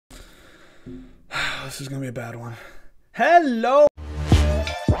This is gonna be a bad one. Hello!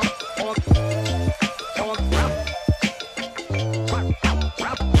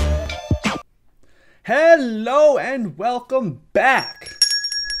 Hello and welcome back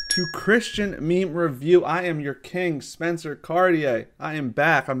to Christian Meme Review. I am your king, Spencer Cartier. I am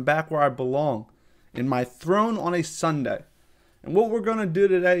back. I'm back where I belong, in my throne on a Sunday. And what we're going to do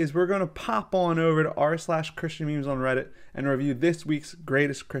today is we're going to pop on over to r/Christian Memes on Reddit and review this week's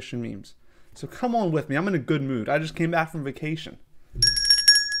greatest Christian memes. So come on with me. I'm in a good mood. I just came back from vacation.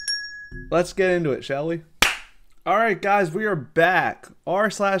 Let's get into it, shall we? Alright guys, we are back.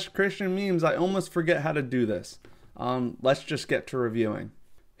 r/Christian Memes. I almost forget how to do this. Let's just get to reviewing.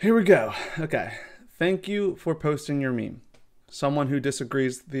 Here we go. Okay. Thank you for posting your meme. Someone who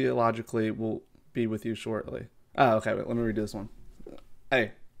disagrees theologically will be with you shortly. Oh, okay. Wait, let me redo this one.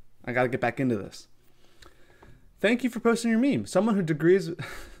 Hey, I gotta get back into this. Thank you for posting your meme. Someone who disagrees...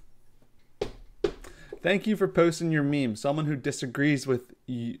 Thank you for posting your meme. Someone who disagrees with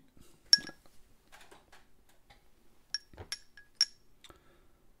you...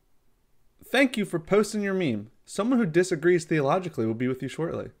 Thank you for posting your meme. Someone who disagrees theologically will be with you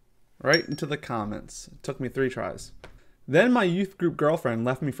shortly. Right into the comments. It took me 3 tries. Then my youth group girlfriend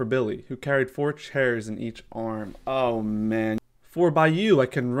left me for Billy, who carried 4 chairs in each arm. Oh man. For by you I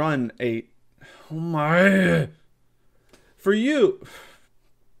can run a... Oh my... For you...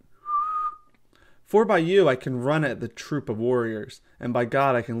 For by you I can run at the troop of warriors, and by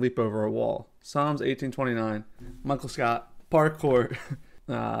God I can leap over a wall. Psalms 18:29. Michael Scott. Parkour.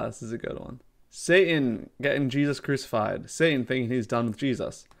 This is a good one. Satan getting Jesus crucified. Satan thinking he's done with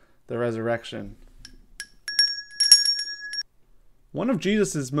Jesus. The resurrection. One of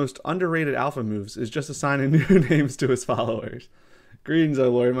Jesus' most underrated alpha moves is just assigning new names to his followers. Greetings, O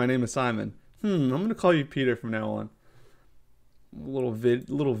Lord. My name is Simon. I'm going to call you Peter from now on. Little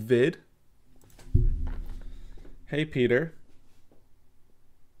vid. Hey, Peter.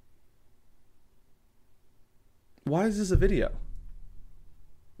 Why is this a video?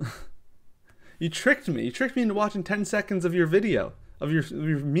 You tricked me. You tricked me into watching 10 seconds of your video, of your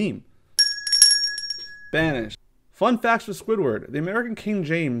meme. Banished. Fun facts with Squidward. The American King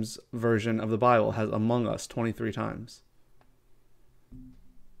James version of the Bible has Among Us 23 times.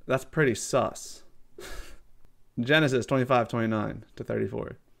 That's pretty sus. Genesis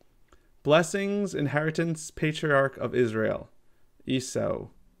 25:29-34. Blessings, inheritance, patriarch of Israel. Esau.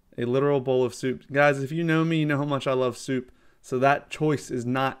 A literal bowl of soup. Guys, if you know me, you know how much I love soup. So that choice is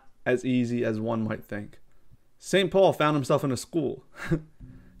not as easy as one might think. St. Paul found himself in a school.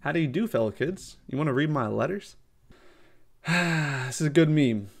 How do you do, fellow kids? You want to read my letters? This is a good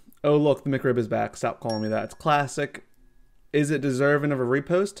meme. Oh, look, the McRib is back. Stop calling me that. It's classic. Is it deserving of a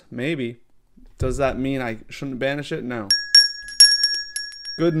repost? Maybe. Does that mean I shouldn't banish it? No.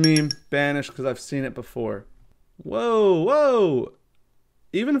 Good meme. Banished because I've seen it before. Whoa.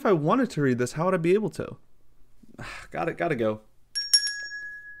 Even if I wanted to read this, how would I be able to? Gotta go.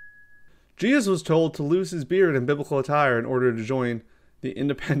 Jesus was told to lose his beard and biblical attire in order to join the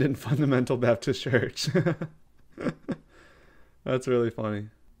Independent Fundamental Baptist Church. That's really funny.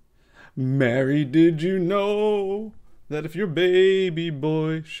 Mary, did you know that if your baby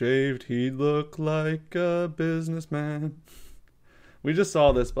boy shaved, he'd look like a businessman? We just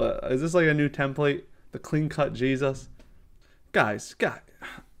saw this, but is this like a new template? The clean-cut Jesus? Guys,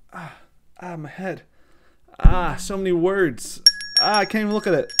 my head. So many words. I can't even look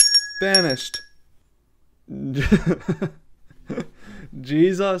at it. Banished.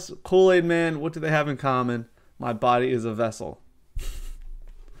 Jesus, Kool-Aid Man, what do they have in common? My body is a vessel.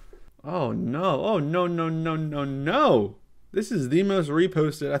 Oh no. Oh no. This is the most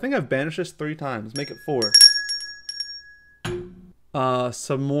reposted. I think I've banished this 3 times. Make it 4.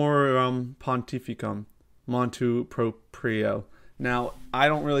 Samorum Pontificum. Montu proprio. Now, I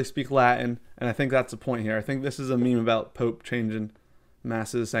don't really speak Latin, and I think that's the point here. I think this is a meme about Pope changing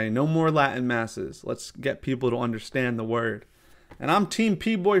masses, saying no more Latin masses. Let's get people to understand the word. And I'm Team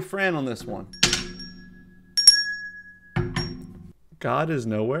P-Boy Fran on this one. God is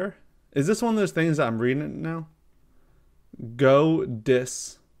nowhere? Is this one of those things that I'm reading it now? Go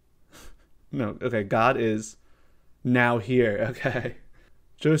dis. No, okay, God is now here. Okay.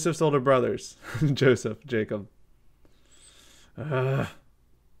 Joseph's older brothers. Jacob.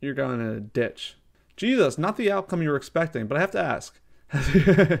 You're going in a ditch. Jesus, not the outcome you were expecting, but I have to ask.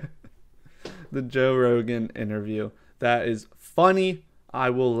 The Joe Rogan interview. That is funny. I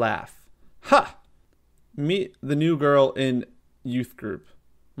will laugh. Ha! Meet the new girl in youth group.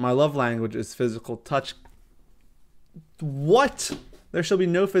 My love language is physical touch. What? There shall be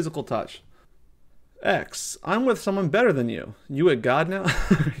no physical touch. X, I'm with someone better than you. You at God now?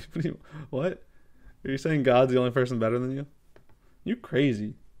 What? Are you saying God's the only person better than you? You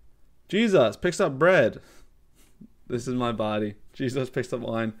crazy. Jesus picks up bread. This is my body. Jesus picks up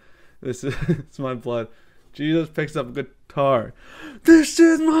wine. This is it's my blood. Jesus picks up guitar. This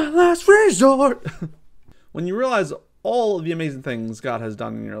is my last resort. When you realize all of the amazing things God has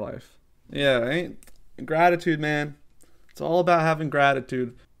done in your life. Yeah, ain't gratitude, man. It's all about having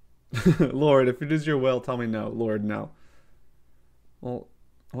gratitude. Lord, if it is your will, tell me no. Lord, no. Well,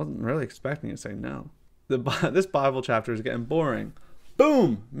 I wasn't really expecting you to say no. This Bible chapter is getting boring.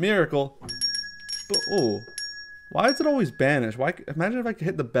 Boom! Miracle. Oh, why is it always banished? Why? Imagine if I could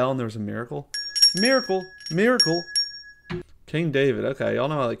hit the bell and there was a miracle. Miracle! Miracle! King David. Okay, y'all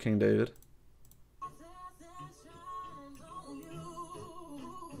know I like King David.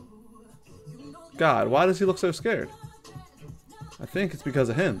 God, why does he look so scared? I think it's because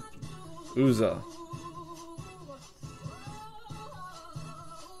of him. Uzzah.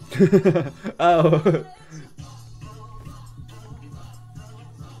 Oh.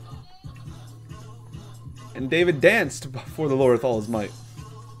 And David danced before the Lord with all his might.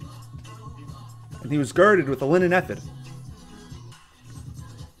 And he was girded with a linen ephod.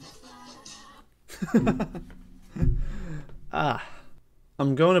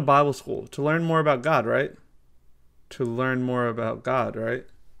 I'm going to Bible school to learn more about God, right? To learn more about God, right?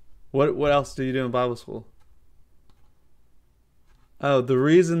 What else do you do in Bible school? Oh,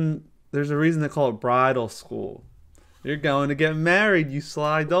 there's a reason they call it bridal school. You're going to get married, you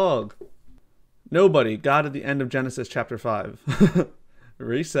sly dog. Nobody. God at the end of Genesis chapter 5.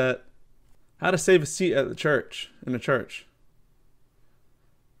 Reset. How to save a seat at the church, in a church.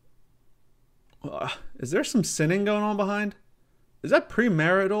 Is there some sinning going on behind? Is that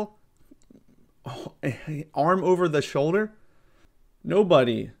premarital? Oh, arm over the shoulder?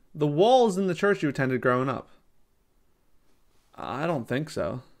 Nobody. The walls in the church you attended growing up. I don't think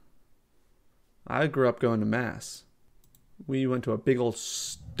so. I grew up going to mass. We went to a big old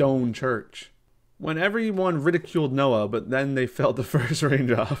stone church. When everyone ridiculed Noah, but then they failed the first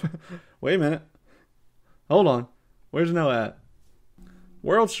raindrop. Wait a minute. Hold on. Where's Noah at?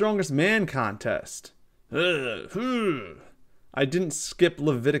 World's Strongest Man contest. I didn't skip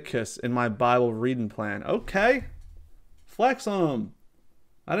Leviticus in my Bible reading plan. Okay. Flex on them.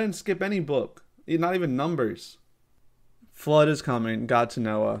 I didn't skip any book. Not even Numbers. Flood is coming. God to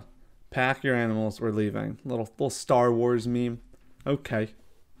Noah. Pack your animals. We're leaving. Little Star Wars meme. Okay.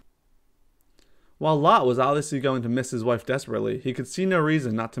 While Lot was obviously going to miss his wife desperately, he could see no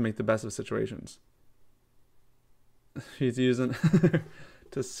reason not to make the best of situations. He's using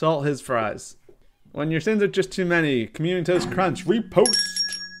to salt his fries. When your sins are just too many, Communion Toast Crunch, repost.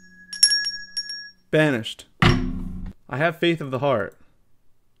 Banished. I have faith of the heart.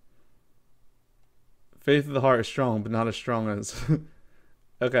 Faith of the heart is strong, but not as strong as...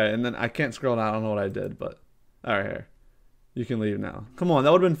 Okay, and then I can't scroll down. I don't know what I did, but... Alright, here. You can leave now. Come on,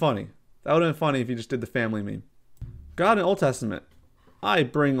 that would have been funny. That would have been funny if you just did the family meme. God in Old Testament. I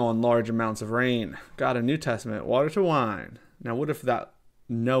bring on large amounts of rain. God in New Testament. Water to wine. Now, what if that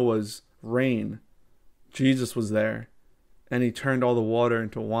Noah's rain, Jesus was there, and he turned all the water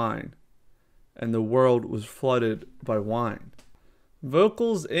into wine, and the world was flooded by wine?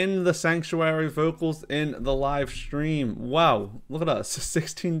 Vocals in the sanctuary, vocals in the live stream. Wow, look at us.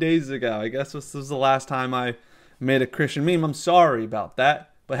 16 days ago. I guess this was the last time I made a Christian meme. I'm sorry about that.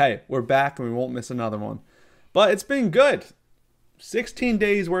 But hey, we're back and we won't miss another one. But it's been good. 16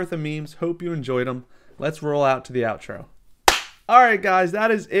 days worth of memes. Hope you enjoyed them. Let's roll out to the outro. Alright guys, that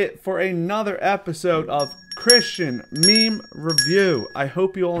is it for another episode of Christian Meme Review. I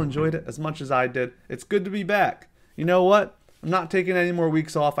hope you all enjoyed it as much as I did. It's good to be back. You know what? I'm not taking any more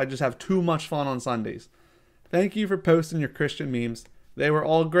weeks off. I just have too much fun on Sundays. Thank you for posting your Christian memes. They were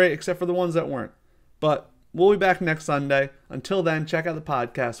all great except for the ones that weren't. But we'll be back next Sunday. Until then, check out the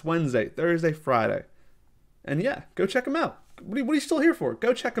podcast Wednesday, Thursday, Friday. And yeah, go check them out. What are you still here for?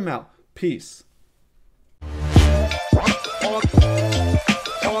 Go check them out. Peace.